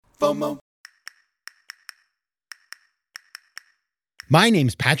FOMO. My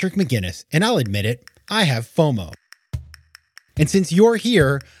name's Patrick McGinnis, and I'll admit it, I have FOMO. And since you're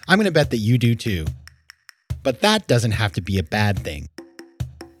here, I'm going to bet that you do too. But that doesn't have to be a bad thing.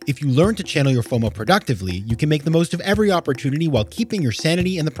 If you learn to channel your FOMO productively, you can make the most of every opportunity while keeping your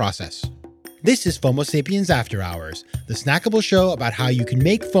sanity in the process. This is FOMO Sapiens After Hours, the snackable show about how you can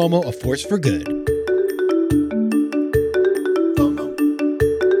make FOMO a force for good.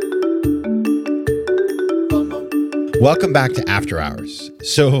 Welcome back to After Hours.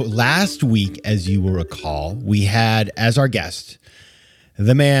 So last week, as you will recall, we had as our guest,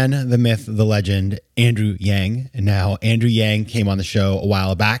 the man, the myth, the legend, Andrew Yang. And now Andrew Yang came on the show a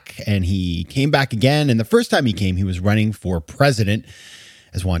while back and he came back again. And the first time he came, he was running for president,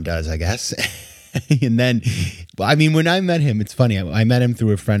 as one does, I guess. And then, I mean, when I met him, it's funny. I met him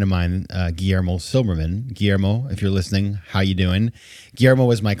through a friend of mine, Guillermo Silberman. Guillermo, if you're listening, how you doing? Guillermo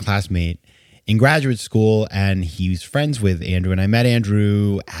was my classmate in graduate school, and he's friends with Andrew. And I met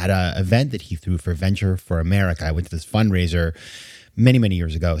Andrew at an event that he threw for Venture for America. I went to this fundraiser many, many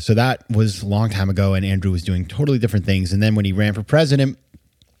years ago. So that was a long time ago, and Andrew was doing totally different things. And then when he ran for president,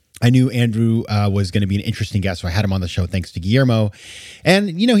 I knew Andrew was going to be an interesting guest, so I had him on the show thanks to Guillermo.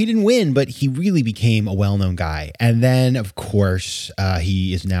 And, you know, he didn't win, but he really became a well-known guy. And then, of course,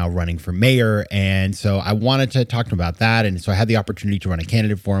 he is now running for mayor. And so I wanted to talk to him about that. And so I had the opportunity to run a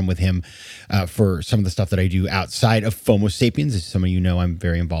candidate forum with him for some of the stuff that I do outside of FOMO Sapiens. As some of you know, I'm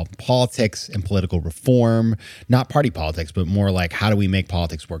very involved in politics and political reform, not party politics, but more like how do we make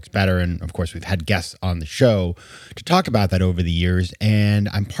politics work better? And, of course, we've had guests on the show to talk about that over the years. And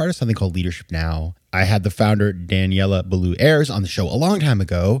I'm part of something called Leadership Now. I had the founder, Daniela Ballou-Ayres, on the show a long time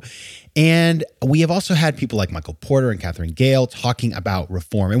ago. And we have also had people like Michael Porter and Catherine Gale talking about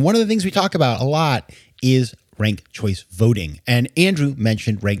reform. And one of the things we talk about a lot is ranked choice voting. And Andrew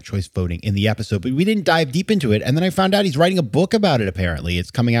mentioned ranked choice voting in the episode, but we didn't dive deep into it. And then I found out he's writing a book about it, apparently. It's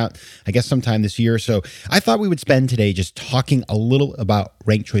coming out, I guess, sometime this year. So I thought we would spend today just talking a little about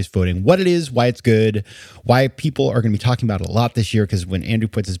ranked choice voting, what it is, why it's good, why people are going to be talking about it a lot this year, because when Andrew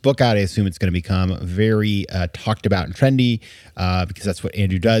puts his book out, I assume it's going to become very talked about and trendy, because that's what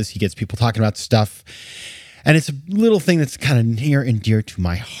Andrew does. He gets people talking about stuff. And it's a little thing that's kind of near and dear to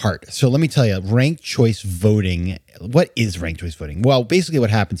my heart. So let me tell you, ranked choice voting. What is ranked choice voting? Well, basically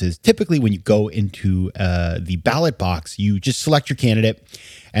what happens is typically when you go into the ballot box, you just select your candidate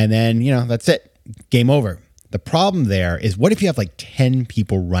and then, you know, that's it. Game over. The problem there is what if you have like 10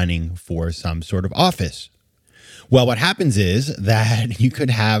 people running for some sort of office? Well, what happens is that you could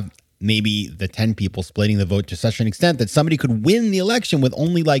have maybe the 10 people splitting the vote to such an extent that somebody could win the election with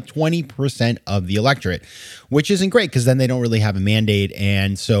only like 20% of the electorate, which isn't great because then they don't really have a mandate.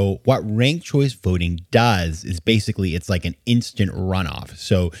 And so what ranked choice voting does is basically it's like an instant runoff.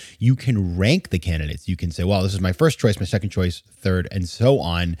 So you can rank the candidates. You can say, well, this is my first choice, my second choice, third, and so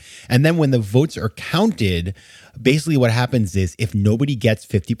on. And then when the votes are counted, basically what happens is if nobody gets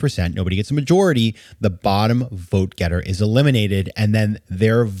 50%, nobody gets a majority, the bottom vote getter is eliminated, and then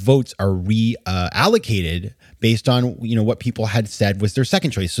their votes are reallocated based on, you know, what people had said was their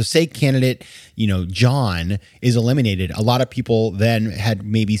second choice. So say candidate, you know, John is eliminated. A lot of people then had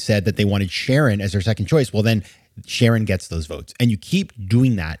maybe said that they wanted Sharon as their second choice. Well, then Sharon gets those votes. And you keep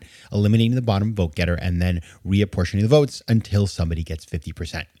doing that, eliminating the bottom vote getter and then reapportioning the votes until somebody gets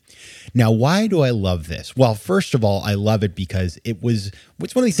 50%. Now, why do I love this? Well, first of all, I love it because it's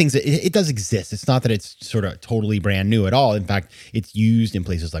one of these things that it does exist. It's not that it's sort of totally brand new at all. In fact, it's used in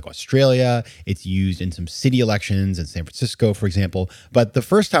places like Australia. It's used in some city elections in San Francisco, for example. But the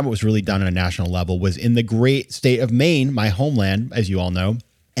first time it was really done on a national level was in the great state of Maine, my homeland, as you all know.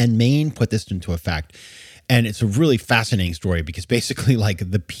 And Maine put this into effect. And it's a really fascinating story because basically,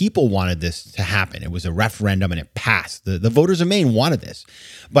 like, the people wanted this to happen. It was a referendum and it passed. The voters of Maine wanted this.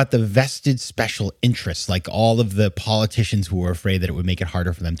 But the vested special interests, like all of the politicians who were afraid that it would make it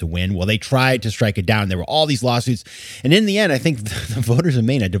harder for them to win, well, they tried to strike it down. There were all these lawsuits. And in the end, I think the voters of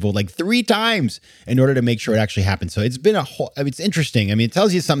Maine had to vote like 3 times in order to make sure it actually happened. So it's been it's interesting. I mean, it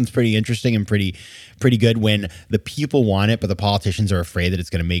tells you something's pretty interesting and pretty good when the people want it, but the politicians are afraid that it's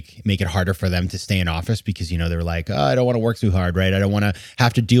going to make it harder for them to stay in office because, you know, they're like, oh, I don't want to work too hard, right? I don't want to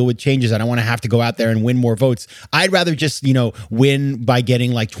have to deal with changes. I don't want to have to go out there and win more votes. I'd rather just, you know, win by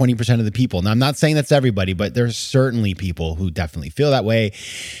getting like 20% of the people. Now, I'm not saying that's everybody, but there's certainly people who definitely feel that way.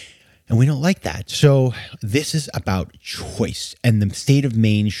 And we don't like that. So this is about choice. And the state of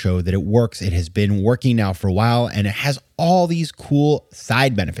Maine showed that it works. It has been working now for a while, and it has all these cool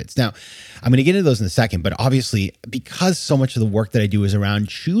side benefits. Now, I'm going to get into those in a second, but obviously, because so much of the work that I do is around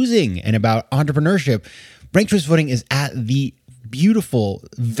choosing and about entrepreneurship, ranked choice voting is at the beautiful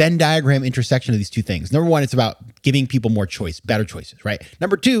Venn diagram intersection of these two things. Number one, it's about giving people more choice, better choices, right?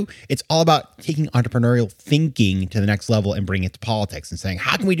 Number two, it's all about taking entrepreneurial thinking to the next level and bringing it to politics and saying,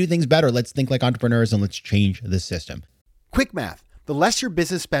 how can we do things better? Let's think like entrepreneurs and let's change the system. Quick math. The less your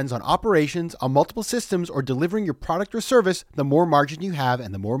business spends on operations, on multiple systems, or delivering your product or service, the more margin you have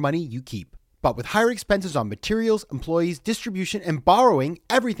and the more money you keep. But with higher expenses on materials, employees, distribution, and borrowing,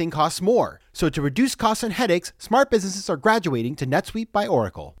 everything costs more. So to reduce costs and headaches, smart businesses are graduating to NetSuite by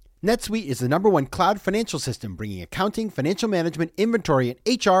Oracle. NetSuite is the #1 cloud financial system, bringing accounting, financial management, inventory, and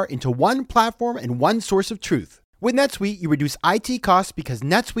HR into one platform and one source of truth. With NetSuite, you reduce IT costs because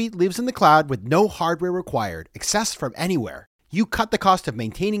NetSuite lives in the cloud with no hardware required, accessed from anywhere. You cut the cost of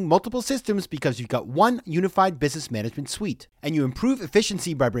maintaining multiple systems because you've got one unified business management suite. And you improve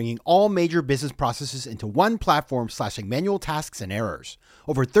efficiency by bringing all major business processes into one platform, slashing manual tasks and errors.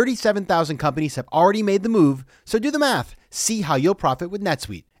 Over 37,000 companies have already made the move, so do the math. See how you'll profit with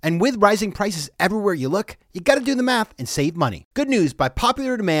NetSuite. And with rising prices everywhere you look, you gotta do the math and save money. Good news, by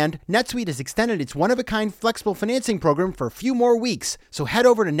popular demand, NetSuite has extended its one-of-a-kind flexible financing program for a few more weeks. So head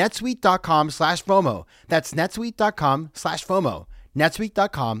over to netsuite.com/FOMO. That's netsuite.com/FOMO.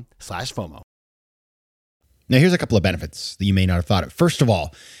 netsuite.com/FOMO. Now, here's a couple of benefits that you may not have thought of. First of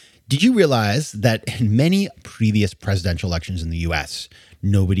all, did you realize that in many previous presidential elections in the US,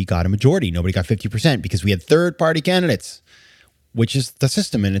 nobody got a majority, nobody got 50% because we had third-party candidates, which is the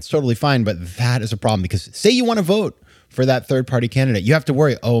system, and it's totally fine, but that is a problem because say you want to vote for that third-party candidate, you have to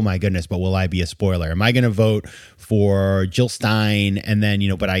worry, oh my goodness, but will I be a spoiler? Am I going to vote for Jill Stein and then,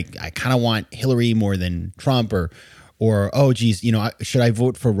 but I kind of want Hillary more than Trump or oh geez, should I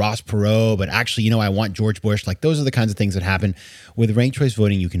vote for Ross Perot? But actually, I want George Bush. Like those are the kinds of things that happen. With ranked choice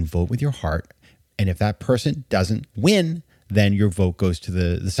voting, you can vote with your heart. And if that person doesn't win, then your vote goes to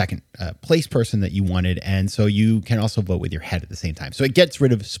the second place person that you wanted. And so you can also vote with your head at the same time. So it gets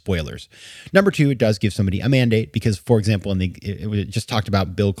rid of spoilers. Number two, it does give somebody a mandate because, for example, it just talked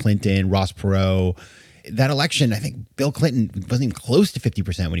about Bill Clinton, Ross Perot. That election, I think Bill Clinton wasn't even close to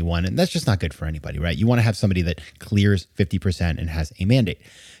 50% when he won. And that's just not good for anybody, right? You want to have somebody that clears 50% and has a mandate.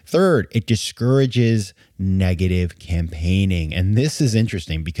 Third, it discourages negative campaigning. And this is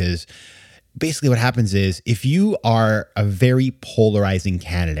interesting because basically what happens is if you are a very polarizing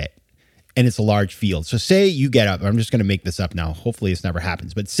candidate and it's a large field. So say you get up, I'm just going to make this up now. Hopefully this never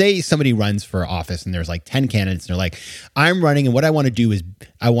happens. But say somebody runs for office and there's like 10 candidates and they're like, I'm running and what I want to do is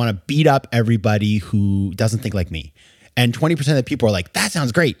I want to beat up everybody who doesn't think like me. And 20% of the people are like, that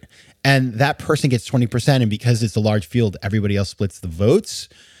sounds great. And that person gets 20%. And because it's a large field, everybody else splits the votes.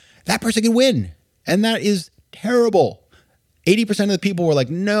 That person can win. And that is terrible. 80% of the people were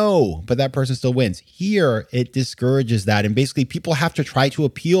like, no, but that person still wins. Here, it discourages that. And basically, people have to try to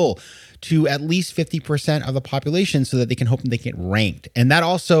appeal to at least 50% of the population so that they can hope they get ranked. And that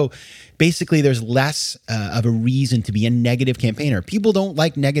also, basically, there's less of a reason to be a negative campaigner. People don't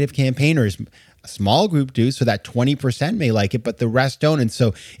like negative campaigners. A small group do, so that 20% may like it, but the rest don't. And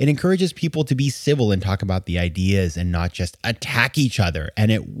so it encourages people to be civil and talk about the ideas and not just attack each other.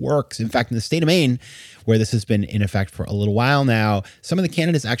 And it works. In fact, in the state of Maine, where this has been in effect for a little while now, some of the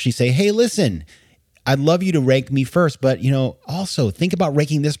candidates actually say, hey, listen, I'd love you to rank me first, but, also think about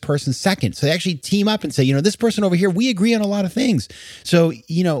ranking this person second. So they actually team up and say, this person over here, we agree on a lot of things. So,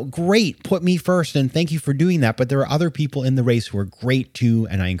 great, put me first and thank you for doing that. But there are other people in the race who are great too.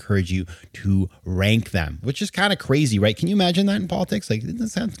 And I encourage you to rank them, which is kind of crazy, right? Can you imagine that in politics? Like, that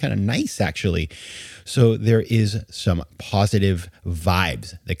sounds kind of nice, actually. So there is some positive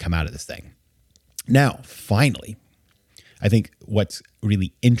vibes that come out of this thing. Now, finally, I think what's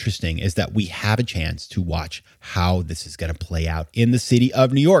really interesting is that we have a chance to watch how this is going to play out in the city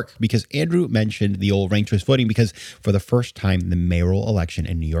of New York, because Andrew mentioned the old ranked choice voting, because for the first time, the mayoral election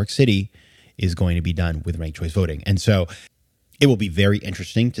in New York City is going to be done with ranked choice voting. And so it will be very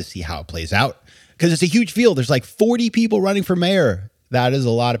interesting to see how it plays out because it's a huge field. There's like 40 people running for mayor. That is a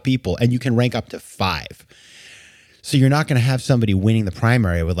lot of people. And you can rank up to 5. So you're not going to have somebody winning the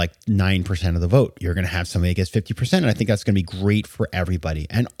primary with like 9% of the vote. You're going to have somebody that gets 50%. And I think that's going to be great for everybody.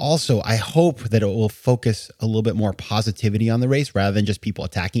 And also, I hope that it will focus a little bit more positivity on the race rather than just people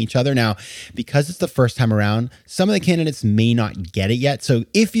attacking each other. Now, because it's the first time around, some of the candidates may not get it yet. So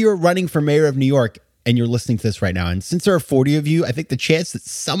if you're running for mayor of New York and you're listening to this right now, and since there are 40 of you, I think the chance that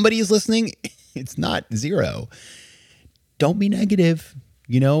somebody is listening, it's not 0. Don't be negative.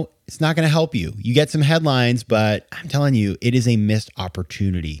 It's not going to help you. You get some headlines, but I'm telling you, it is a missed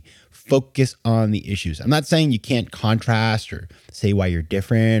opportunity. Focus on the issues. I'm not saying you can't contrast or say why you're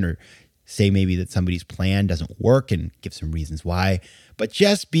different or say maybe that somebody's plan doesn't work and give some reasons why, but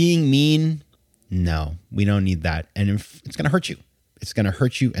just being mean No, we don't need that. And it's going to hurt you. It's going to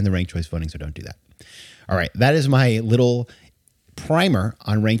hurt you and the ranked choice voting, so don't do that. All right, that is my little primer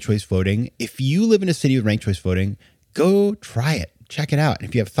on ranked choice voting. If you live in a city with ranked choice voting, go try it. Check it out. And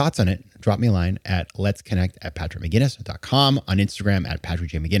if you have thoughts on it, drop me a line at letsconnect@patrickmcginnis.com, on Instagram at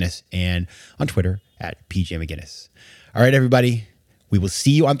patrickjmcginnis, and on Twitter at pjmcginnis. All right, everybody. We will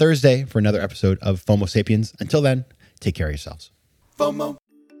see you on Thursday for another episode of FOMO Sapiens. Until then, take care of yourselves. FOMO.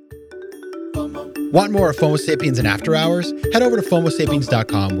 Want more of FOMO Sapiens and After Hours? Head over to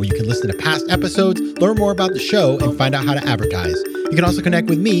FOMOSapiens.com where you can listen to past episodes, learn more about the show, and find out how to advertise. You can also connect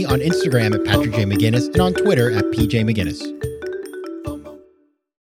with me on Instagram at Patrick J. McGinnis and on Twitter at PJ McGinnis.